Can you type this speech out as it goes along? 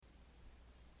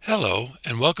Hello,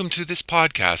 and welcome to this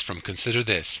podcast from Consider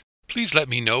This. Please let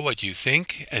me know what you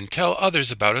think and tell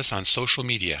others about us on social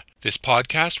media. This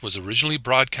podcast was originally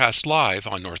broadcast live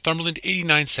on Northumberland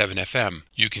 89.7 FM.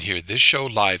 You can hear this show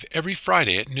live every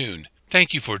Friday at noon.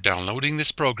 Thank you for downloading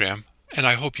this program, and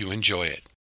I hope you enjoy it.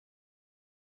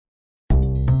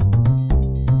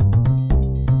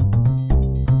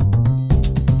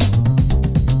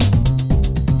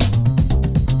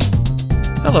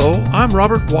 Hello, I'm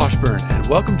Robert Washburn, and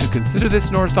welcome to Consider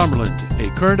This Northumberland, a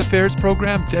current affairs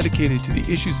program dedicated to the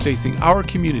issues facing our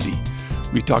community.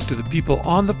 We talk to the people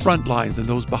on the front lines and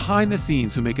those behind the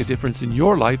scenes who make a difference in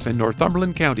your life in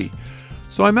Northumberland County.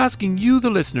 So I'm asking you, the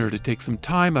listener, to take some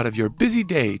time out of your busy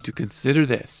day to consider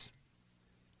this.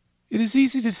 It is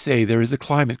easy to say there is a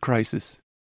climate crisis.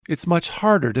 It's much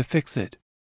harder to fix it.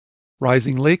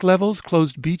 Rising lake levels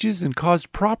closed beaches and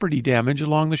caused property damage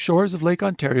along the shores of Lake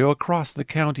Ontario across the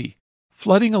county.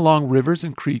 Flooding along rivers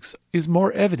and creeks is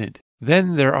more evident.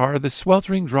 Then there are the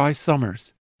sweltering dry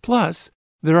summers. Plus,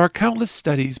 there are countless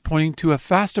studies pointing to a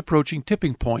fast-approaching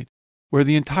tipping point where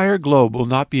the entire globe will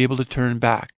not be able to turn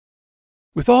back.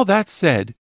 With all that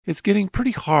said, it's getting pretty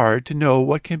hard to know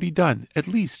what can be done, at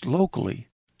least locally.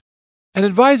 An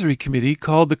advisory committee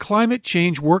called the Climate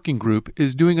Change Working Group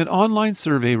is doing an online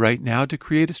survey right now to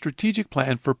create a strategic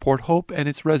plan for Port Hope and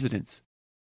its residents.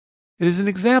 It is an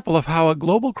example of how a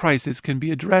global crisis can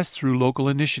be addressed through local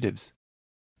initiatives.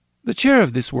 The chair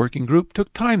of this working group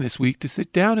took time this week to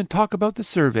sit down and talk about the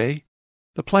survey,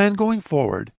 the plan going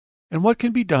forward, and what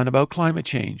can be done about climate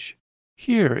change.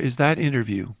 Here is that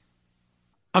interview.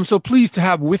 I'm so pleased to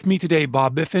have with me today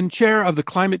Bob Biffin, Chair of the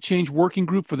Climate Change Working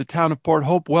Group for the town of Port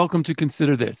Hope. Welcome to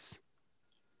Consider This.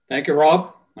 Thank you,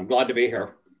 Rob. I'm glad to be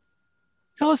here.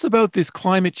 Tell us about this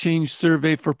climate change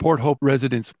survey for Port Hope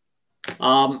residents.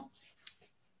 I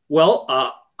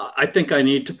think I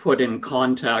need to put in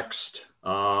context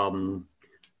why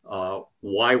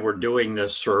we're doing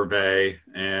this survey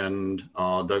and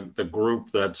the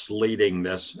group that's leading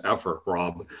this effort,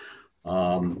 Rob.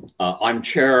 I'm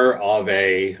chair of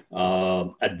a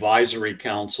advisory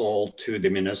council to the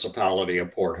municipality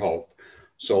of Port Hope,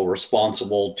 so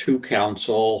responsible to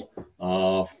council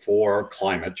for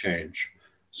climate change.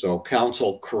 So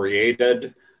council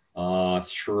created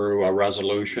through a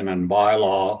resolution and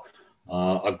bylaw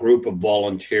a group of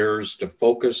volunteers to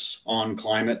focus on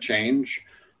climate change,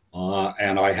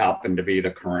 and I happen to be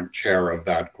the current chair of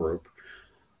that group.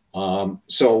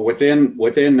 So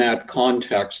within that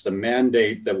context, the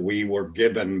mandate that we were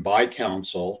given by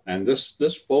council, and this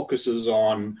focuses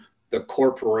on the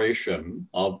corporation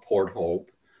of Port Hope,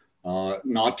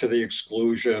 not to the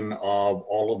exclusion of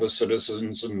all of the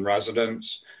citizens and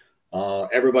residents.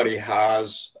 Everybody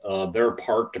has their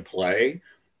part to play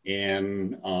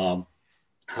in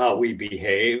how we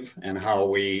behave and how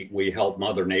we help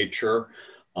Mother Nature.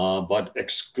 But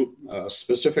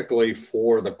specifically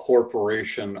for the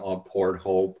corporation of Port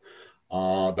Hope,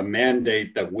 the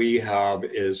mandate that we have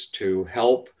is to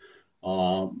help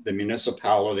the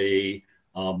municipality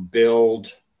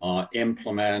build,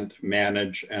 implement,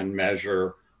 manage, and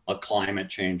measure a climate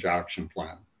change action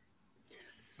plan.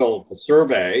 So the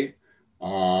survey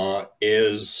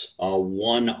is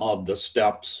one of the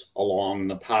steps along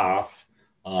the path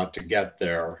to get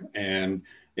there. And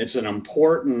it's an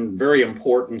important, very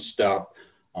important step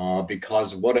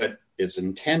because what it is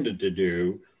intended to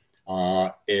do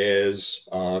is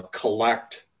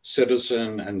collect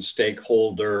citizen and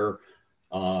stakeholder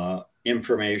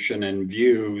information and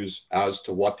views as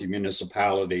to what the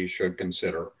municipality should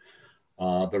consider.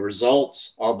 The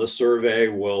results of the survey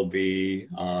will be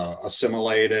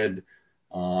assimilated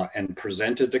and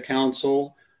presented to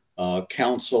council.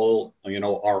 Council,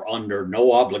 are under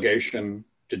no obligation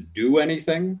to do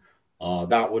anything.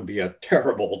 That would be a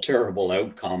terrible, terrible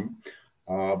outcome.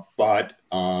 But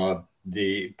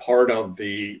the part of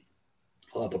the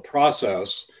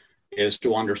process is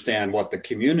to understand what the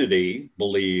community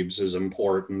believes is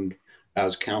important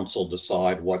as council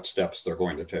decide what steps they're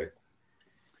going to take.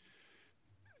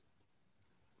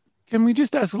 Can we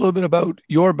just ask a little bit about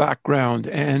your background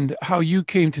and how you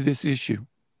came to this issue?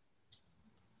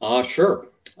 Sure.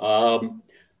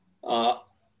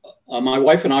 My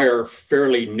wife and I are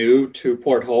fairly new to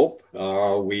Port Hope.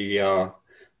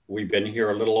 We've been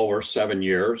here a little over 7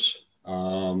 years.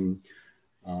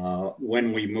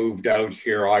 When we moved out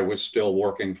here, I was still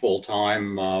working full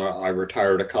time. I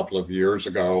retired a couple of years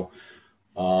ago.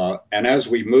 And as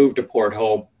we moved to Port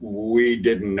Hope, we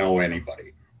didn't know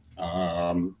anybody.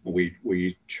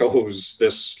 We chose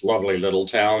this lovely little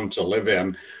town to live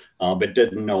in, but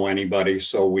didn't know anybody.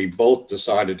 So we both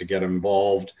decided to get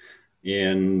involved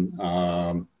in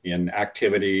in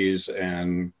activities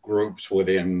and groups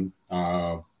within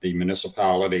the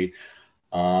municipality.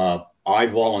 I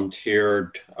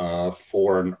volunteered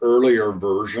for an earlier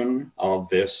version of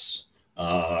this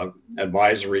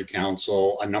advisory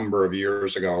council a number of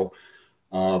years ago,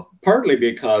 partly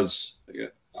because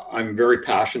I'm very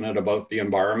passionate about the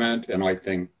environment, and I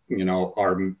think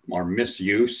our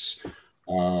misuse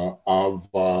of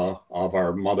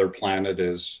our mother planet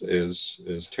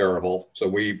is terrible. So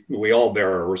we all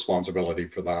bear a responsibility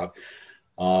for that.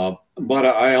 But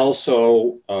I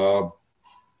also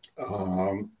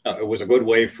it was a good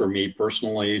way for me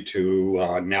personally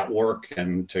to network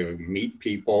and to meet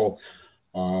people,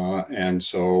 and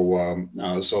so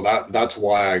that's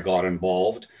why I got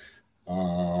involved.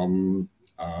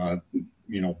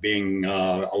 Being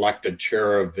elected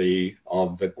chair of the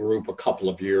group a couple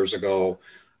of years ago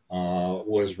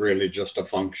was really just a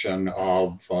function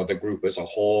of the group as a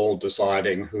whole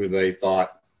deciding who they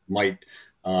thought might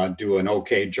do an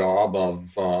okay job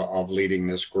of leading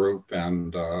this group,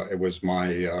 and it was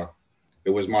my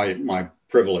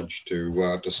privilege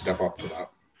to step up to that.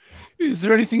 Is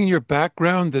there anything in your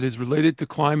background that is related to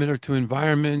climate or to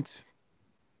environment?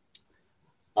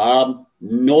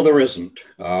 No, there isn't.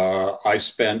 I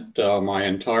spent my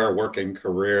entire working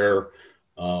career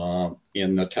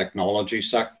in the technology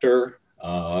sector,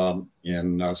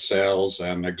 in sales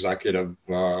and executive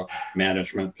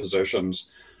management positions.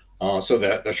 So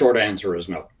the short answer is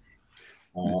no.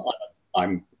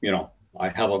 I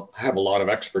have a lot of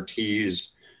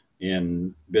expertise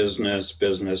in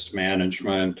business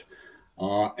management,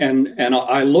 and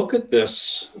I look at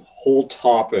this whole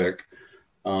topic.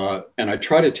 And I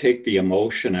try to take the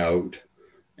emotion out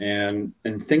and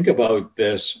think about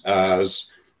this as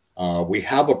we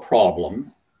have a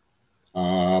problem.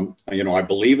 I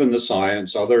believe in the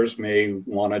science. Others may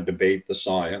want to debate the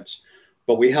science,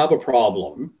 but we have a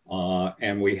problem,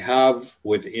 and we have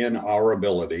within our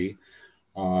ability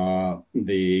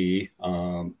the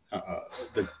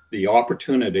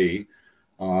opportunity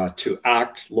to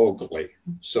act locally.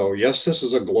 So yes, this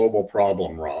is a global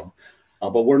problem, Rob.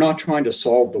 But we're not trying to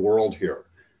solve the world here.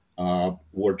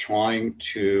 We're trying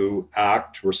to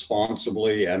act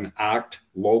responsibly and act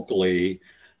locally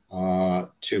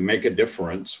to make a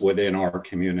difference within our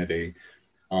community.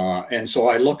 And so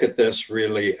I look at this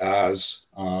really as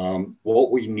what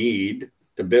we need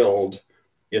to build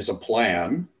is a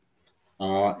plan.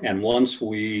 And once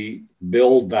we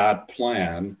build that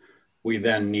plan, we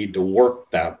then need to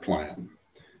work that plan.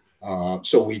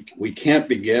 So we can't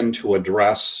begin to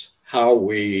address how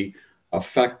we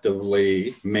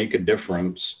effectively make a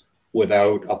difference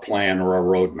without a plan or a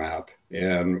roadmap.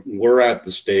 And we're at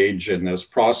the stage in this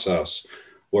process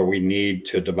where we need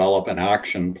to develop an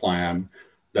action plan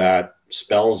that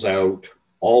spells out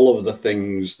all of the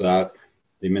things that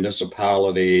the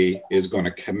municipality is going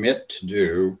to commit to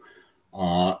do.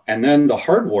 And then the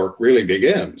hard work really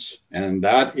begins. And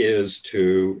that is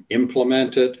to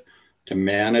implement it, to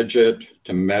manage it,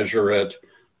 to measure it,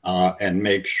 and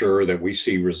make sure that we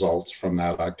see results from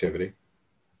that activity.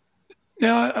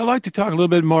 Now, I'd like to talk a little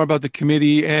bit more about the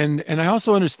committee, and I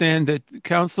also understand that the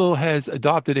council has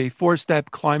adopted a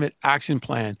 4-step climate action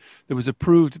plan that was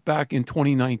approved back in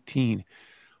 2019.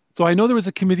 So I know there was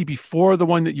a committee before the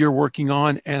one that you're working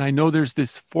on, and I know there's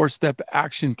this 4-step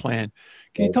action plan.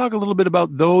 Can you talk a little bit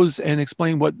about those and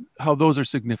explain how those are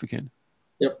significant?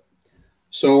 Yep.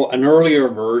 So an earlier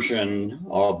version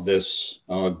of this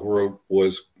group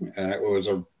was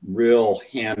a real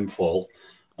handful.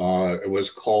 It was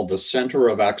called the Center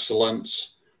of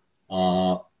Excellence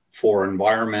for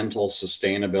Environmental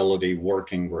Sustainability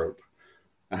Working Group.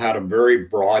 It had a very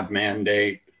broad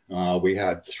mandate. We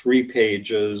had 3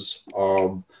 pages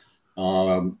of,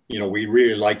 we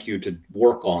really like you to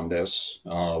work on this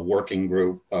working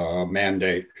group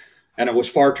mandate, and it was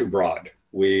far too broad.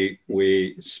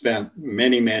 We spent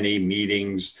many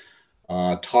meetings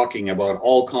talking about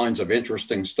all kinds of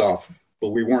interesting stuff, but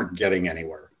we weren't getting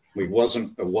anywhere. It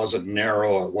wasn't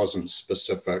narrow. It wasn't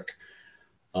specific.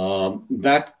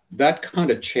 That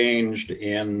kind of changed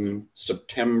in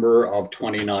September of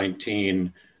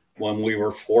 2019 when we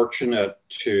were fortunate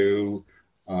to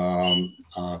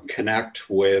connect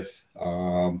with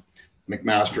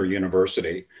McMaster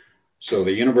University. So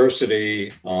the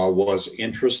university was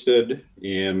interested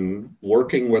in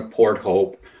working with Port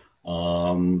Hope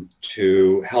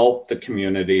to help the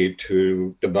community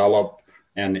to develop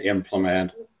and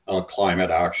implement a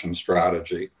climate action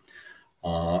strategy.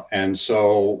 And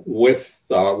so with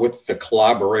the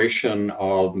collaboration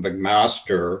of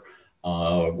McMaster,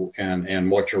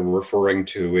 And what you're referring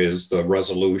to is the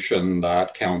resolution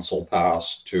that council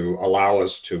passed to allow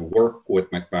us to work with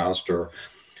McMaster.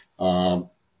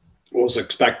 Was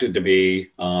expected to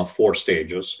be 4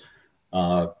 stages.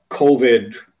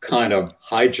 COVID kind of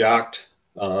hijacked,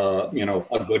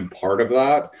 a good part of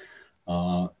that.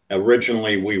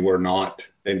 Originally, we were not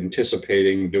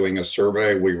anticipating doing a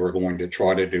survey. We were going to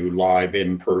try to do live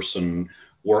in-person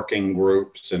working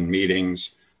groups and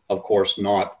meetings. Of course,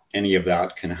 not any of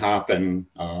that can happen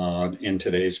in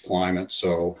today's climate.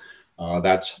 So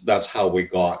that's how we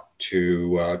got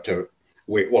to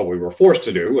what we were forced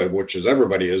to do, which is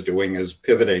everybody is doing, is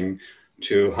pivoting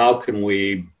to how can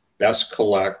we best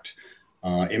collect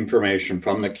information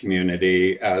from the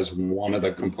community as one of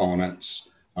the components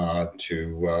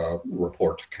to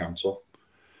report to council.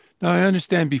 Now, I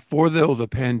understand before the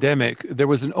pandemic, there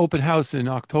was an open house in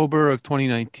October of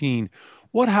 2019.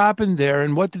 What happened there,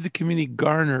 and what did the community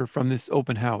garner from this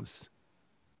open house?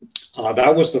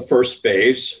 That was the first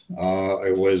phase.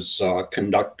 It was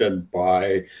conducted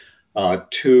by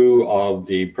two of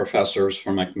the professors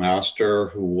from McMaster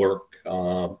who work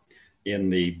in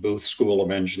the Booth School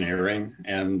of Engineering,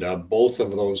 and both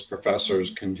of those professors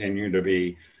continue to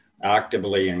be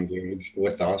actively engaged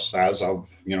with us as of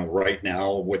right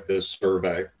now with this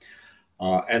survey.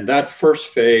 And that first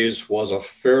phase was a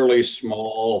fairly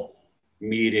small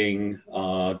meeting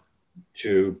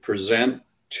to present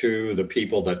to the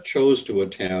people that chose to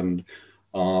attend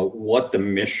what the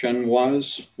mission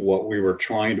was, what we were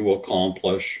trying to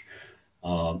accomplish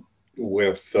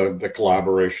with the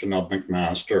collaboration of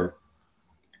McMaster.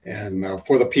 And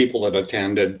for the people that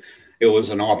attended, it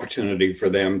was an opportunity for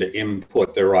them to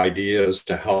input their ideas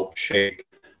to help shape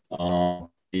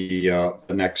the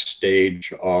next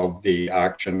stage of the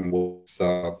action with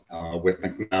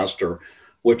McMaster,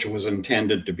 which was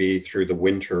intended to be through the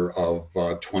winter of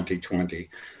 2020.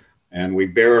 And we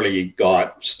barely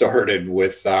got started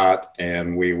with that,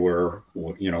 and we were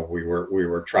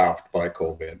trapped by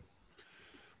COVID.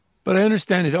 But I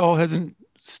understand it all hasn't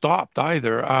stopped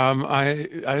either. I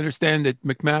understand that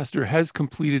McMaster has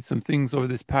completed some things over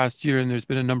this past year, and there's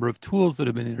been a number of tools that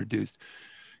have been introduced.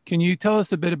 Can you tell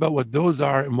us a bit about what those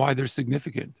are and why they're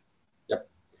significant? Yep.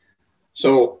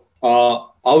 So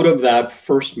out of that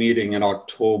first meeting in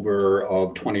October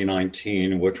of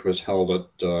 2019, which was held at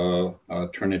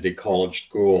Trinity College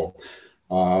School,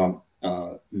 the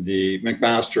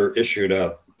McMaster issued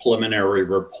a preliminary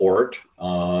report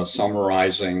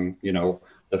summarizing,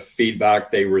 the feedback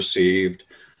they received,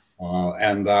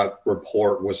 and that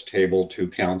report was tabled to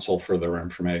council for their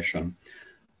information.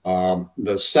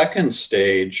 The second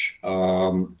stage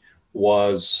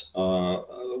was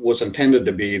intended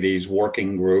to be these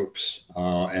working groups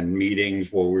and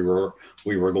meetings where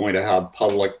we were going to have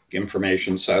public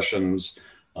information sessions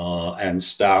and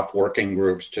staff working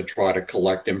groups to try to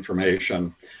collect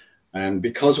information. And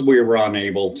because we were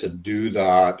unable to do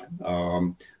that,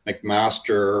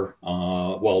 McMaster,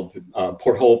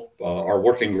 Port Hope, our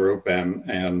working group,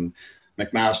 and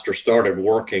McMaster started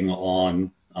working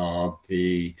on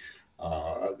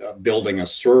building a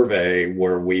survey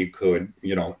where we could,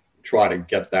 try to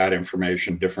get that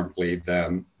information differently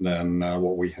than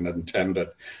what we had intended.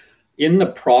 In the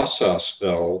process,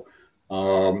 though,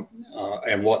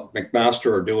 and what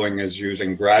McMaster are doing is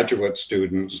using graduate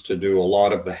students to do a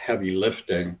lot of the heavy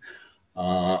lifting.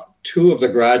 Two of the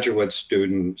graduate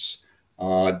students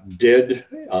did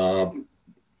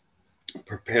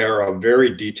prepare a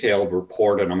very detailed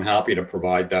report, and I'm happy to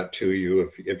provide that to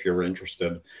you if you're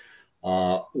interested,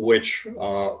 which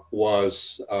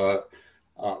was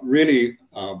really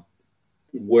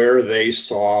where they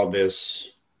saw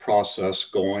this process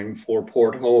going for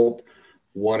Port Hope.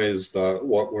 What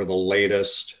were the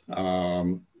latest,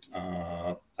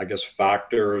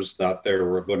 factors that they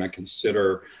were going to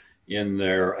consider in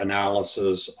their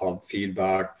analysis of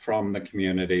feedback from the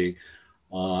community,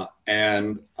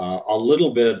 and a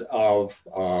little bit of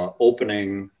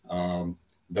opening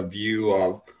the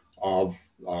view of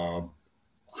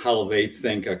how they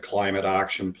think a climate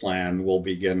action plan will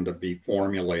begin to be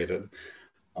formulated.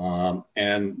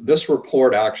 And this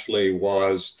report actually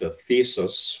was the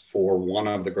thesis for one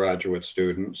of the graduate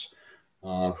students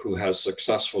who has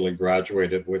successfully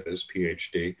graduated with his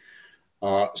PhD.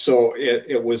 So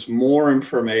it was more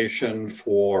information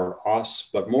for us,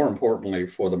 but more importantly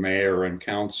for the mayor and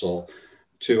council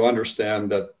to understand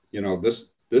that,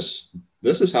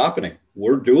 this is happening.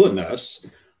 We're doing this,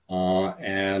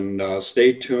 and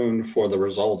stay tuned for the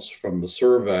results from the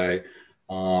survey.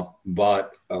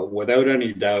 But without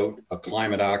any doubt, a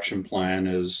climate action plan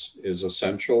is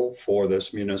essential for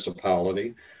this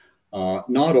municipality.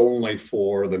 not only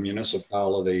for the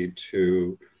municipality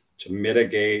to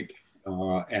mitigate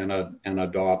and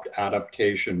adopt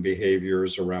adaptation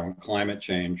behaviors around climate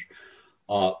change,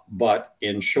 but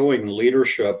in showing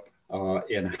leadership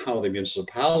in how the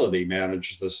municipality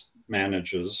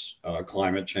manages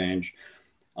climate change.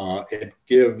 It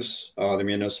gives the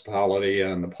municipality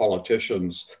and the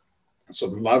politicians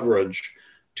some leverage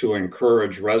to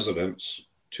encourage residents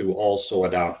to also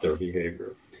adapt their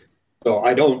behavior. So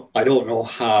I don't know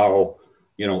how,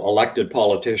 elected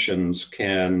politicians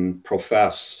can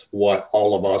profess what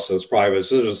all of us as private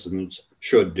citizens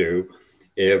should do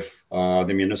if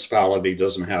the municipality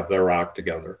doesn't have their act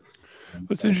together.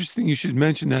 It's interesting you should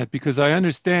mention that, because I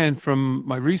understand from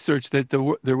my research that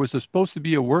there was supposed to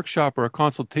be a workshop or a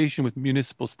consultation with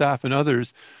municipal staff and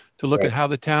others to look at how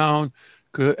the town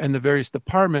could and the various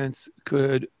departments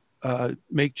could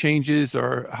make changes,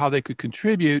 or how they could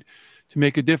contribute to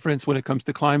make a difference when it comes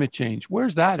to climate change.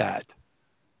 Where's that at?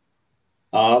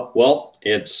 Well,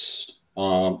 it's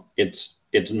not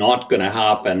going to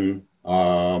happen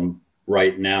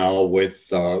right now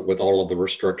with all of the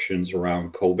restrictions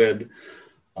around COVID.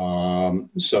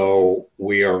 So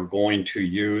we are going to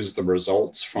use the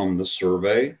results from the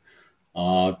survey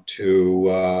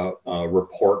to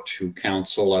report to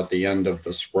council at the end of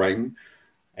the spring.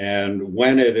 And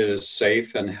when it is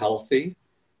safe and healthy,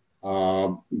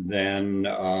 then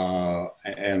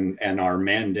and our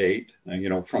mandate,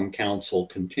 from council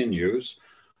continues,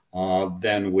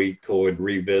 then we could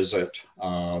revisit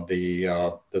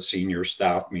the senior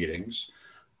staff meetings.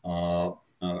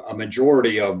 A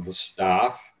majority of the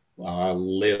staff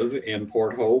live in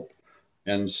Port Hope,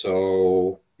 and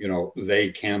so they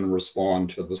can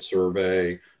respond to the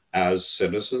survey as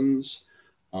citizens.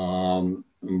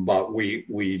 But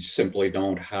we simply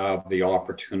don't have the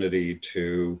opportunity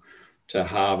to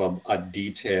have a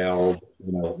detailed,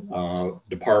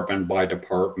 department by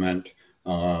department,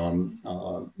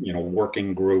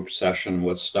 working group session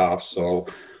with staff. So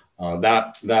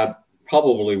that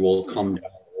probably will come down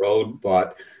the road,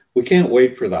 but we can't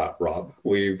wait for that, Rob.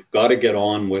 We've got to get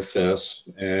on with this.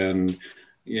 And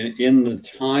in the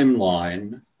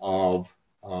timeline of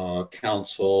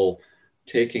council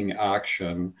taking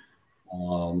action,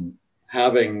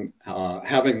 having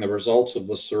the results of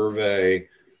the survey,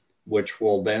 which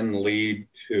will then lead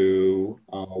to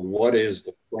what is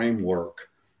the framework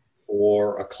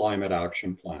for a climate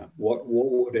action plan. What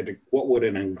would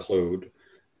it include,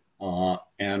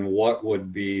 and what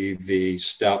would be the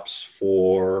steps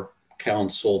for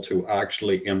council to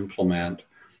actually implement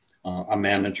a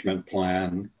management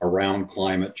plan around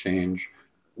climate change?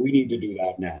 We need to do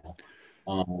that now.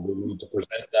 We need to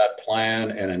present that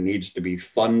plan, and it needs to be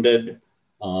funded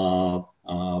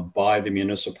by the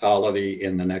municipality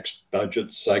in the next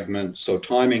budget segment. So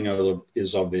timing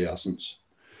is of the essence.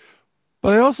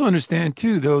 But I also understand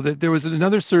too, though, that there was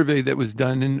another survey that was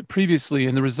done previously,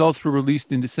 and the results were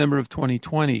released in December of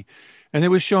 2020. And it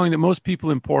was showing that most people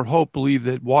in Port Hope believe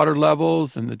that water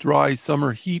levels and the dry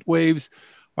summer heat waves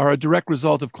are a direct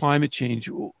result of climate change.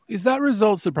 Is that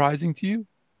result surprising to you?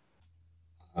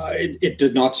 It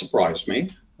did not surprise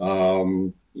me.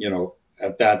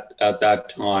 At that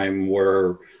time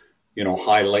where,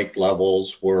 high lake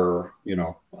levels were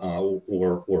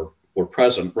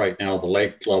present. Right now, the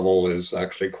lake level is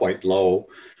actually quite low.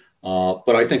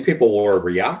 But I think people were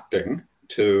reacting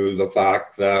to the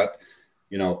fact that,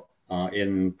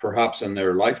 perhaps in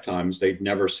their lifetimes, they'd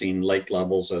never seen lake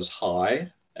levels as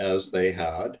high as they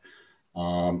had.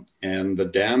 And the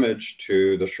damage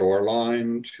to the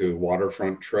shoreline, to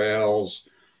waterfront trails,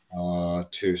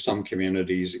 to some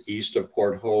communities east of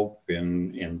Port Hope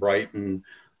in Brighton,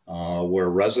 where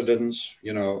residents,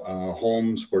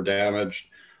 homes were damaged.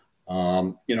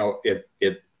 It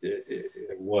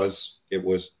was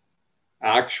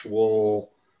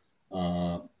actual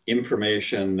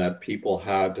information that people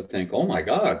had to think, oh my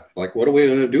God, like, what are we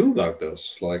going to do about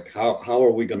this? Like, how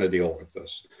are we going to deal with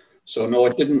this? So no,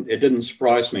 it didn't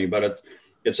surprise me, but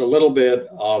it's a little bit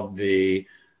of the,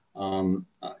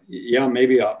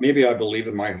 maybe I believe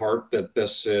in my heart that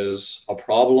this is a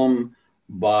problem,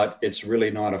 but it's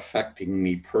really not affecting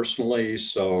me personally.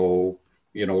 So,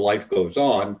 life goes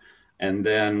on. And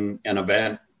then an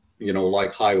event,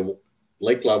 like high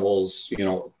lake levels,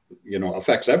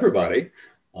 affects everybody.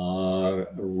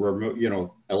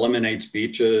 Eliminates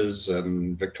beaches,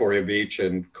 and Victoria Beach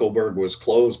and Coburg was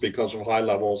closed because of high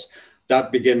levels.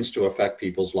 That begins to affect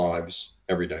people's lives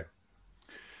every day.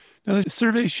 Now, the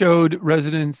survey showed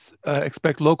residents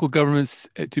expect local governments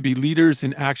to be leaders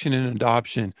in action and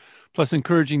adoption, plus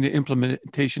encouraging the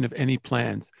implementation of any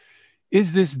plans.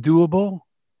 Is this doable?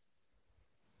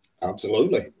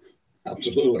 Absolutely.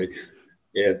 Absolutely.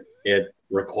 It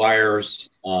requires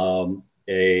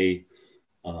a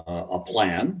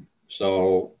plan.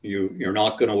 So you're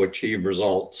not going to achieve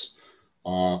results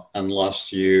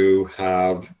unless you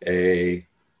have uh,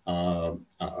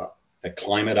 a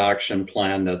climate action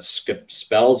plan that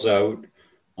spells out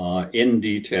in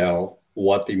detail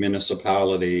what the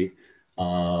municipality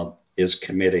is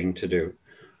committing to do.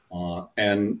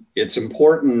 And it's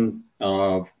important,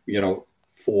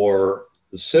 for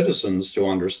the citizens to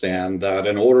understand that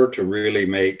in order to really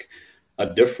make a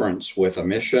difference with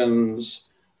emissions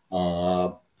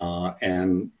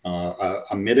and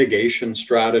a mitigation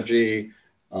strategy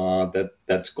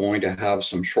that's going to have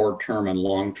some short-term and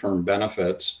long-term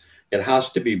benefits, it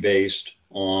has to be based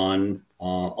on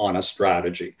a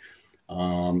strategy.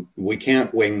 We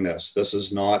can't wing this. This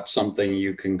is not something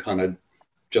you can kind of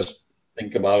just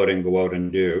think about and go out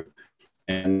and do.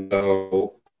 And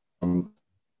so,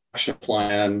 action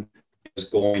plan is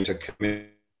going to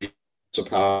commit the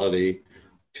municipality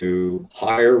to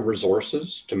hire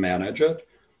resources to manage it.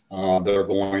 They're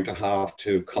going to have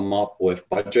to come up with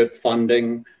budget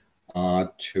funding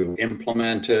to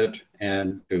implement it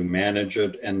and to manage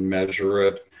it and measure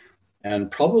it.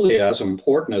 And probably as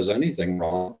important as anything,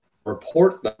 Rob,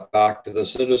 report that back to the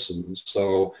citizens.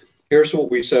 So here's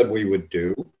what we said we would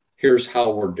do. Here's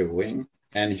how we're doing,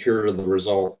 and here are the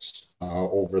results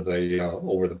over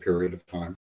the period of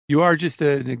time. You are just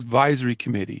an advisory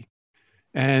committee,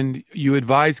 and you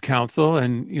advise council,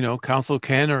 and council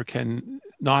can or can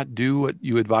not do what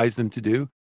you advise them to do.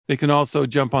 They can also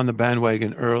jump on the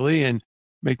bandwagon early and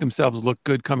make themselves look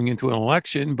good coming into an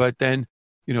election, but then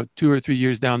 2 or 3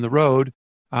 years down the road,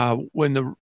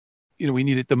 when we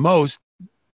need it the most,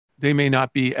 they may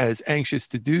not be as anxious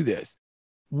to do this.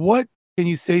 What can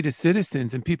you say to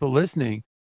citizens and people listening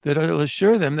that will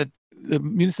assure them that the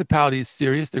municipality is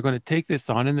serious, they're going to take this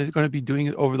on, and they're going to be doing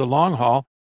it over the long haul,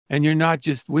 and you're not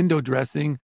just window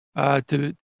dressing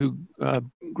to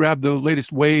grab the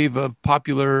latest wave of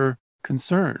popular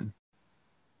concern?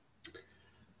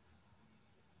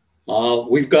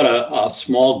 We've got a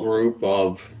small group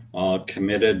of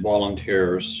committed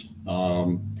volunteers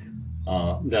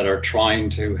that are trying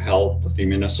to help the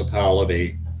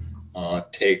municipality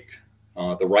take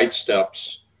the right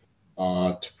steps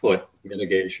to put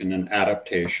mitigation and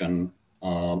adaptation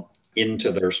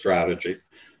into their strategy.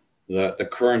 The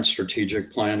current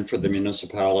strategic plan for the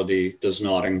municipality does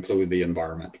not include the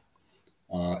environment.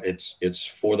 It's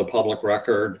for the public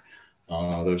record.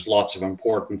 There's lots of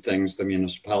important things the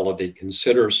municipality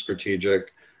considers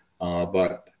strategic,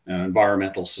 but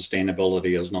environmental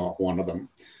sustainability is not one of them.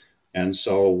 And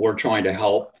so we're trying to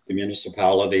help the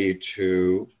municipality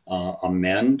to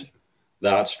amend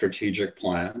that strategic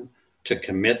plan to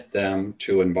commit them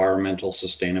to environmental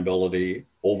sustainability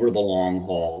over the long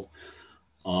haul.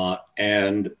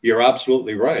 And you're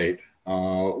absolutely right.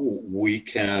 We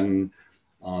can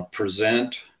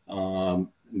present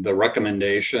the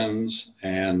recommendations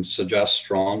and suggest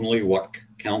strongly what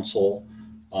council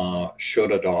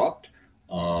should adopt,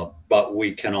 but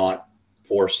we cannot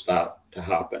force that to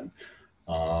happen.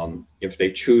 If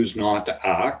they choose not to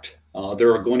act,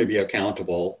 they're going to be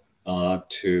accountable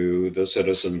to the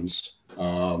citizens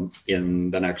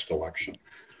in the next election.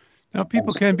 Now,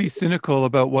 people can be cynical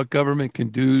about what government can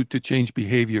do to change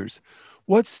behaviors.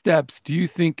 What steps do you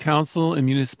think council and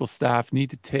municipal staff need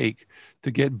to take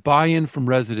to get buy-in from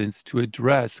residents to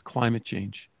address climate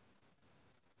change?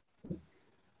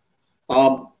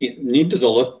 Need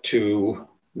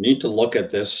to look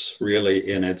at this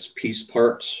really in its piece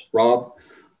parts, Rob.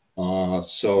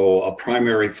 So a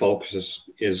primary focus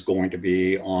is going to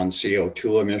be on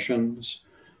CO2 emissions.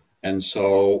 And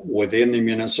so within the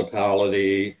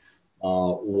municipality,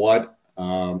 what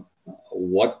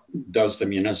does the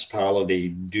municipality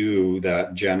do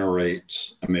that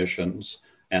generates emissions,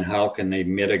 and how can they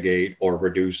mitigate or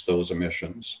reduce those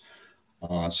emissions?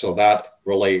 So that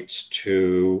relates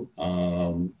to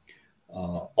all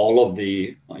of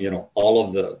the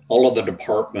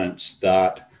departments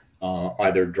that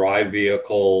either drive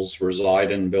vehicles,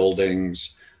 reside in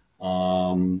buildings,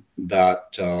 where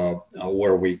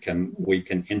we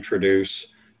can introduce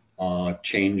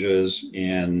changes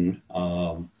in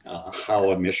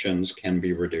how emissions can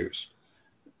be reduced.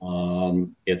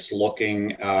 It's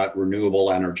looking at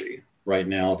renewable energy. Right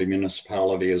now, the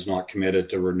municipality is not committed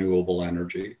to renewable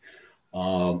energy.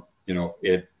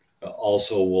 It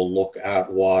also will look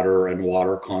at water and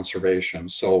water conservation.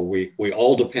 So we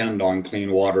all depend on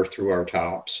clean water through our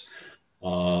taps.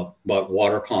 But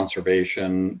water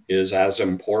conservation is as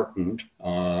important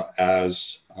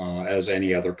as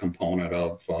any other component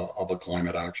of a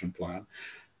climate action plan.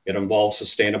 It involves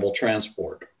sustainable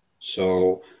transport.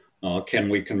 So can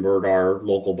we convert our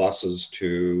local buses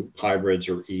to hybrids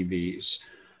or EVs?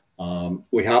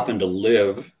 We happen to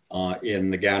live in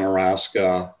the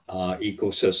Ganaraska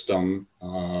ecosystem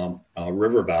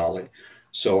river valley.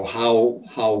 So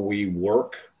how we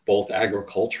work both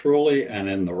agriculturally and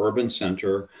in the urban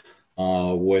center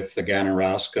with the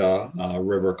Ganaraska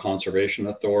River Conservation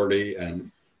Authority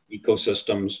and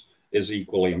ecosystems is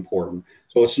equally important.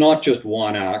 So it's not just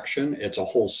one action, it's a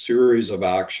whole series of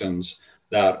actions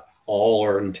that all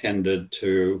are intended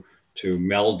to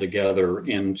meld together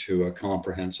into a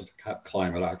comprehensive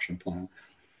climate action plan.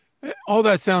 All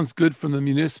that sounds good from the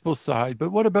municipal side,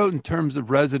 but what about in terms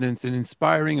of residents and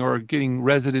inspiring or getting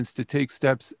residents to take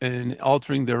steps in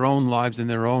altering their own lives and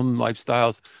their own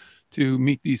lifestyles to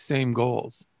meet these same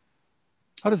goals?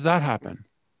 How does that happen?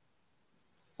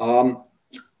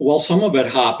 Well, some of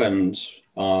it happens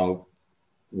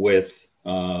with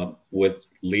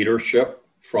leadership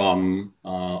from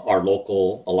our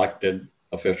local elected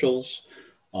officials,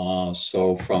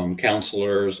 so from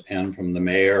councilors and from the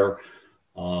mayor,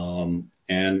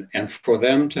 and for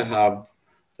them to have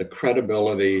the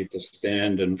credibility to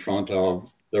stand in front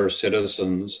of their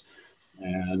citizens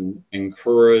and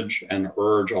encourage and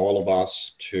urge all of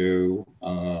us to,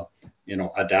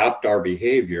 adapt our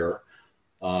behavior.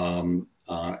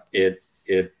 It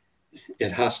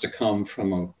has to come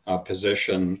from a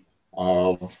position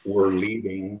of we're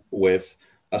leading with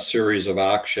a series of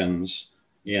actions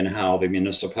in how the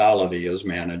municipality is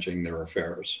managing their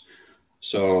affairs.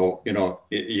 So,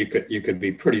 you could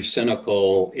be pretty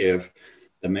cynical if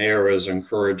the mayor is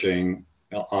encouraging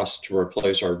us to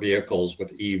replace our vehicles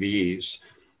with EVs,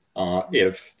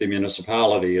 if the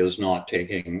municipality is not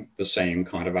taking the same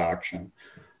kind of action.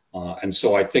 And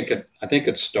so I think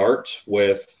it starts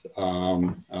with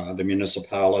the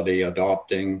municipality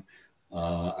adapting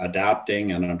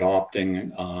and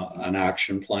adopting an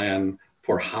action plan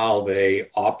for how they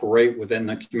operate within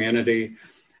the community,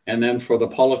 and then for the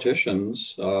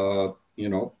politicians,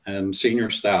 and senior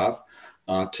staff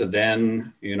to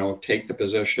then take the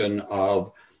position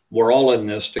of we're all in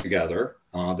this together.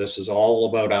 This is all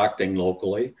about acting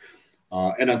locally.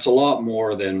 And it's a lot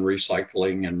more than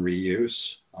recycling and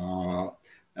reuse.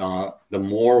 The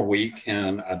more we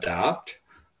can adapt,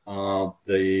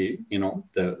 the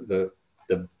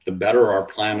better our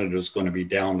planet is going to be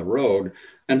down the road.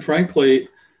 And frankly,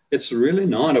 it's really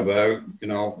not about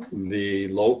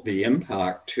the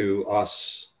impact to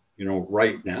us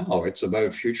right now. It's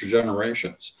about future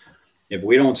generations. If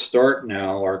we don't start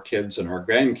now, our kids and our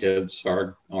grandkids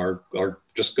are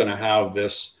just going to have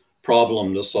this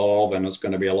problem to solve, and it's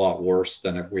going to be a lot worse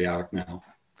than if we act now.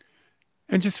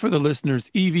 And just for the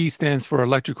listeners, EV stands for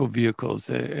electrical vehicles.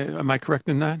 Am I correct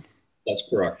in that? That's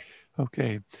correct.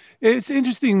 Okay. It's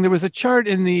interesting. There was a chart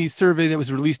in the survey that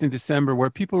was released in December where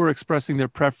people were expressing their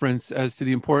preference as to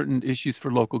the important issues for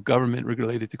local government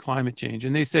related to climate change.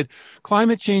 And they said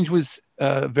climate change was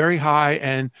very high,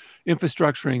 and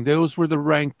infrastructuring, those were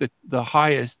ranked the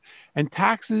highest. And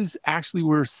taxes actually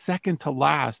were second to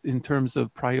last in terms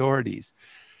of priorities.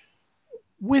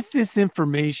 With this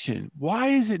information, why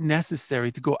is it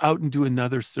necessary to go out and do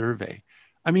another survey?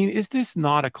 I mean, is this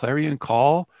not a clarion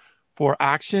call for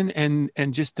action and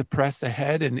just to press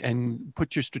ahead and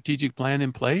put your strategic plan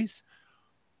in place?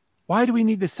 Why do we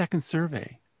need the second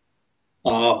survey?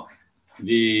 I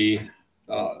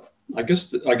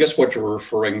guess what you're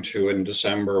referring to in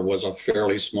December was a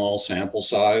fairly small sample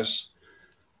size,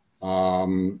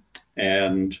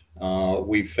 and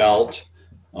we felt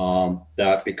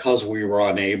that because we were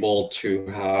unable to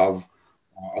have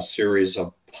a series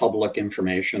of public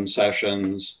information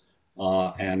sessions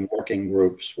and working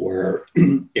groups where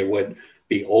it would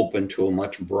be open to a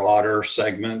much broader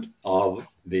segment of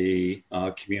the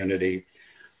community,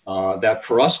 that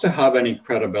for us to have any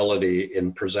credibility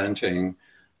in presenting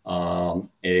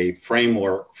a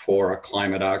framework for a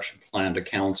climate action plan to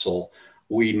council,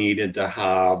 we needed to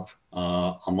have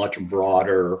a much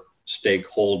broader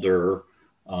stakeholder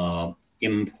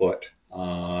input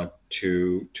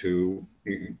to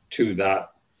that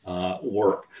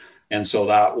work. And so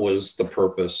that was the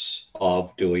purpose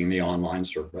of doing the online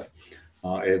survey.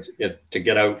 To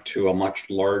get out to a much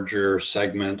larger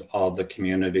segment of the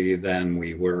community than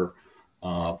we were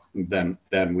than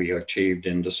we achieved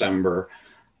in December.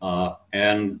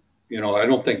 And I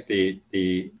don't think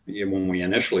when we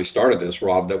initially started this,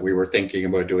 Rob, that we were thinking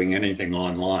about doing anything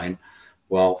online.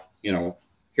 Well,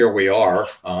 here we are.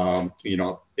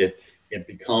 It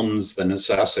becomes the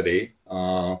necessity.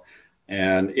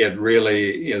 And it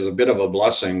really is a bit of a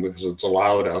blessing because it's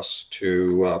allowed us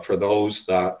to, for those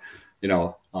that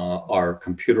are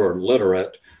computer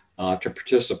literate to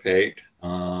participate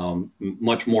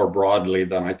much more broadly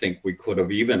than I think we could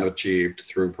have even achieved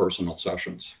through personal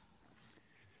sessions.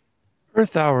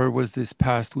 Earth Hour was this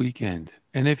past weekend,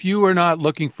 and if you were not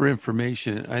looking for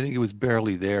information, I think it was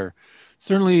barely there.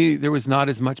 Certainly, there was not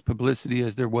as much publicity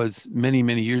as there was many,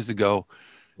 many years ago.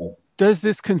 Does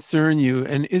this concern you,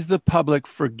 and is the public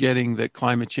forgetting that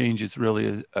climate change is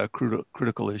really a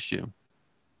critical issue?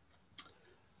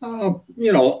 I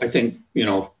think,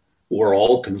 we're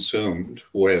all consumed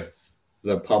with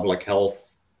the public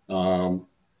health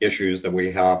issues that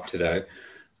we have today.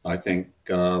 I think,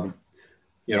 I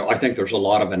think there's a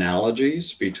lot of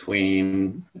analogies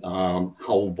between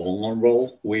how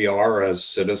vulnerable we are as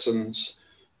citizens,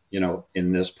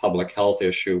 in this public health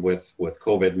issue with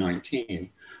COVID-19.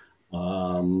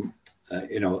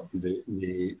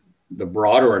 The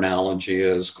broader analogy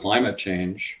is climate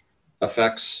change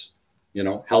affects,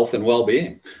 health and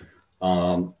well-being.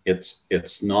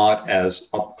 It's not as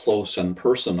up close and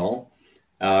personal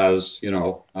as,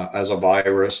 as a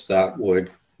virus that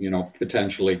would,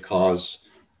 potentially cause,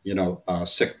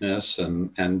 sickness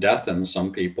and death in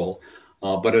some people.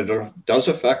 But it does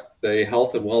affect the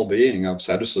health and well-being of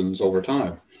citizens over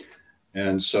time.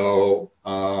 And so,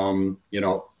 I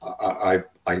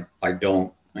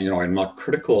don't, I'm not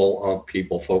critical of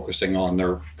people focusing on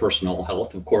their personal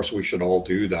health. Of course, we should all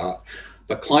do that.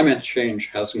 But climate change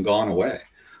hasn't gone away.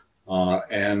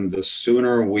 And the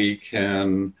sooner we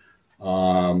can,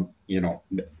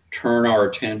 turn our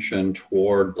attention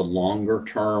toward the longer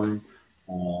term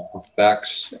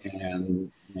effects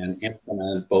and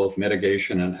implement both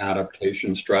mitigation and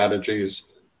adaptation strategies,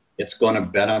 it's going to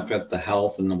benefit the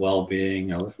health and the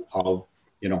well-being of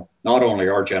not only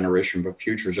our generation, but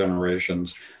future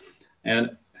generations.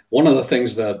 And one of the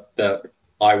things that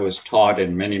I was taught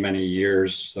in many, many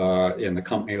years in the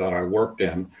company that I worked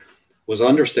in was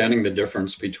understanding the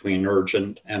difference between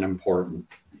urgent and important.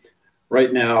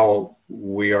 Right now,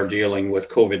 we are dealing with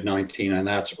COVID-19, and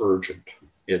that's urgent.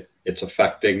 It's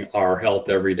affecting our health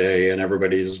every day, and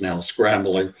everybody is now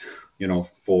scrambling,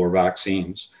 for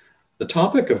vaccines. The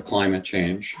topic of climate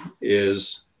change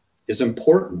is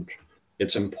important.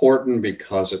 It's important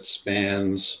because it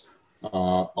spans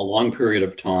a long period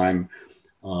of time,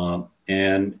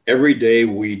 and every day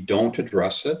we don't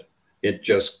address it, it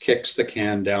just kicks the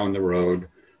can down the road,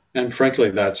 and frankly,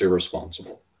 that's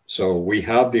irresponsible. So we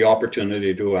have the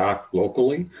opportunity to act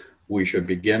locally. We should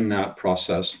begin that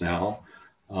process now,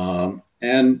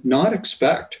 and not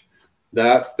expect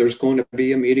that there's going to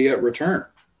be immediate return.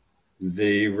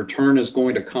 The return is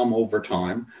going to come over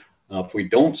time. If we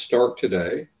don't start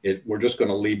today, we're just going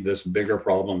to leave this bigger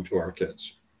problem to our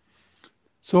kids.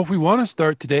 So if we want to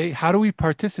start today, how do we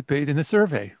participate in the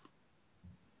survey?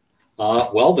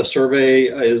 Well, the survey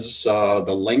is,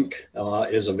 the link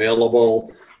is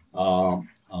available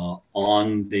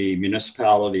on the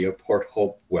municipality of Port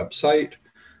Hope website.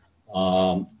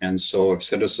 And so if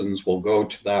citizens will go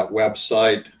to that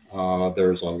website,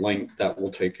 there's a link that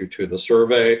will take you to the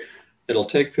survey. It'll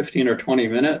take 15 or 20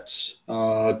 minutes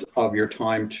of your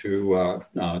time to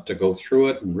go through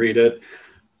it and read it.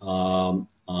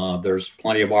 There's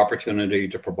plenty of opportunity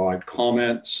to provide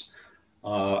comments.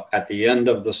 At the end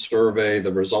of the survey,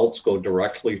 the results go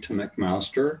directly to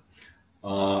McMaster,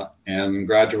 and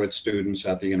graduate students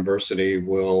at the university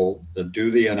will do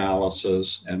the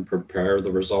analysis and prepare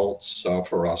the results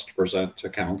for us to present to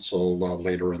council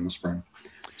later in the spring.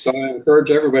 So I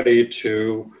encourage everybody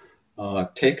to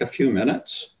take a few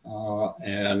minutes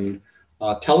and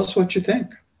tell us what you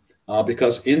think,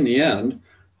 because in the end,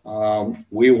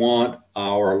 we want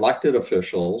our elected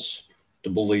officials to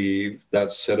believe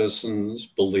that citizens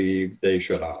believe they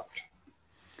should act.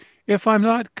 If I'm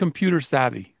not computer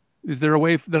savvy, is there a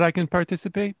way that I can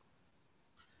participate?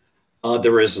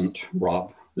 There isn't,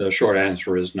 Rob. The short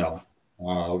answer is no.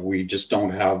 We just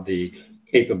don't have the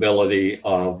capability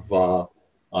of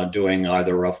doing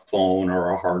either a phone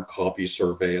or a hard copy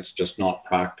survey. It's just not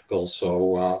practical.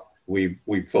 So we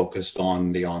focused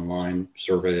on the online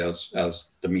survey as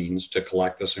the means to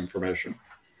collect this information.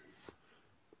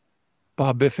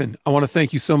 Bob Biffen, I want to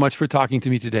thank you so much for talking to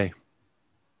me today.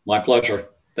 My pleasure.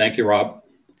 Thank you, Rob.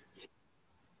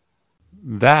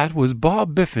 That was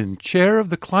Bob Biffen, chair of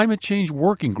the Climate Change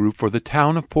Working Group for the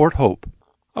town of Port Hope.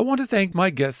 I want to thank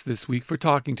my guests this week for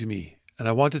talking to me, and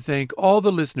I want to thank all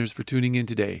the listeners for tuning in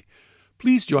today.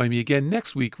 Please join me again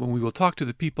next week when we will talk to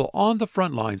the people on the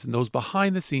front lines and those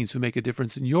behind the scenes who make a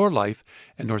difference in your life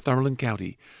and Northumberland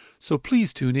County. So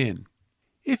please tune in.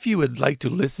 If you would like to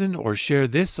listen or share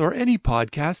this or any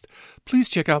podcast, please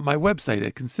check out my website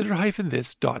at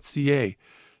consider-this.ca.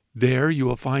 There you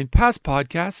will find past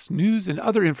podcasts, news, and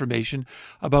other information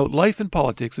about life and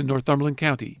politics in Northumberland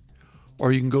County.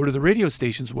 Or you can go to the radio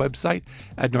station's website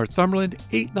at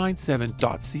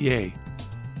northumberland897.ca.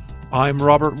 I'm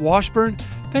Robert Washburn.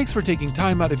 Thanks for taking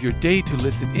time out of your day to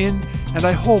listen in, and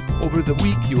I hope over the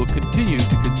week you will continue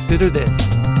to consider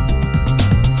this.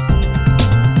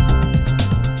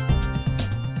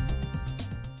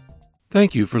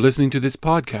 Thank you for listening to this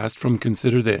podcast from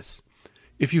Consider This.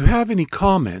 If you have any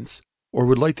comments or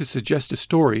would like to suggest a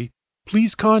story,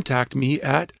 please contact me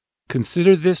at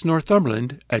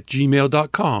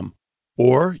considerthisnorthumberland@gmail.com,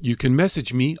 or you can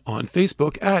message me on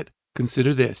Facebook at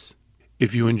Consider This.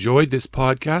 If you enjoyed this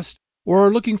podcast or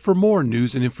are looking for more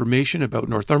news and information about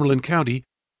Northumberland County,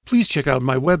 please check out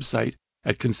my website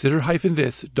at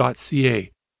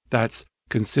consider-this.ca. That's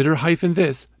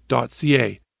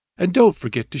consider-this.ca. And don't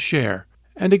forget to share.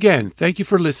 And again, thank you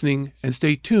for listening, and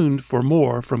stay tuned for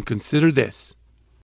more from Consider This.